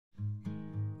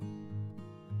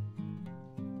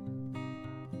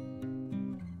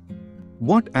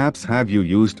What apps have you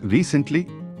used recently?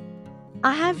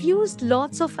 I have used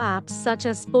lots of apps such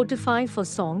as Spotify for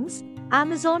songs,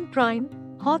 Amazon Prime,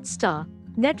 Hotstar,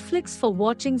 Netflix for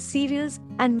watching serials,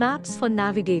 and Maps for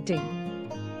navigating.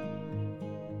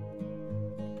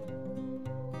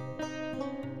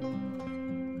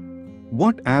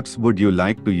 What apps would you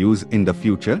like to use in the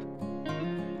future?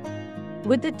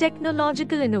 With the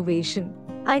technological innovation,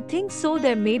 I think so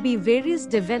there may be various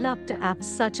developed apps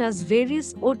such as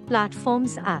various OT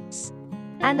platforms apps.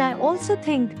 And I also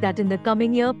think that in the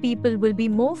coming year people will be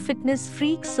more fitness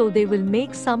freaks, so they will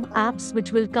make some apps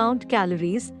which will count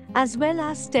calories as well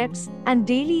as steps and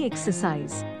daily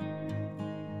exercise.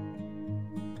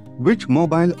 Which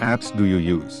mobile apps do you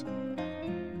use?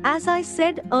 As I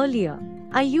said earlier,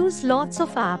 I use lots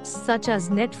of apps such as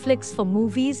Netflix for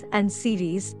movies and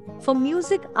series. For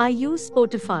music I use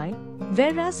Spotify,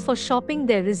 whereas for shopping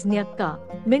there is Nyakka,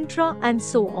 Myntra and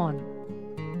so on.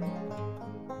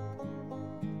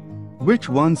 Which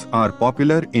ones are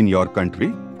popular in your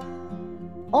country?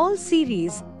 All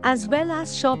series, as well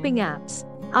as shopping apps,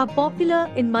 are popular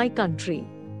in my country.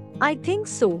 I think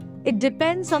so. It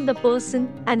depends on the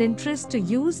person and interest to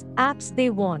use apps they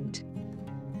want.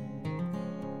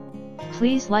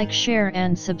 Please like, share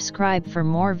and subscribe for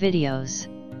more videos.